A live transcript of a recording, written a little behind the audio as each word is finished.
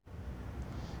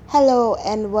Hello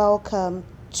and welcome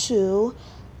to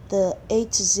the A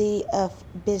to Z of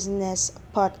Business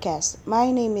podcast. My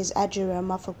name is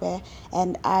Ajiri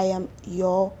and I am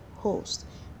your host.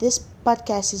 This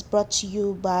podcast is brought to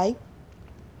you by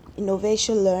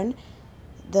Innovation Learn,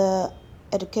 the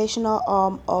educational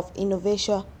arm of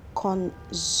Innovation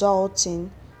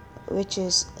Consulting, which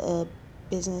is a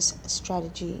business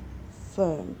strategy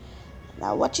firm.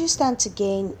 Now, what you stand to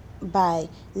gain by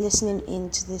listening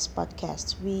into this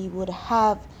podcast, we would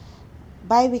have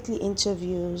bi weekly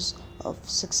interviews of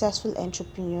successful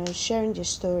entrepreneurs sharing their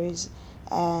stories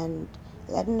and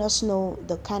letting us know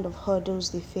the kind of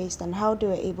hurdles they faced and how they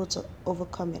were able to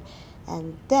overcome it.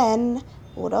 And then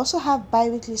we would also have bi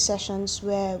weekly sessions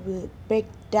where we break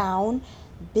down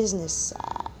business,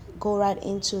 go right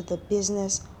into the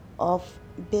business of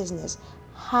business.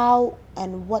 How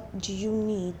and what do you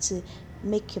need to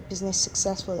make your business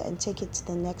successful and take it to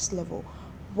the next level?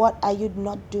 What are you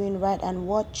not doing right and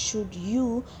what should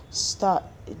you start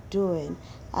doing?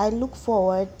 I look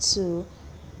forward to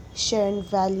sharing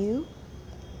value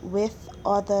with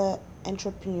other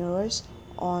entrepreneurs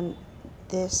on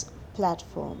this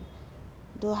platform.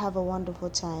 Do have a wonderful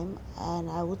time, and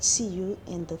I would see you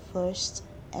in the first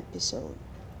episode.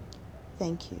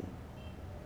 Thank you.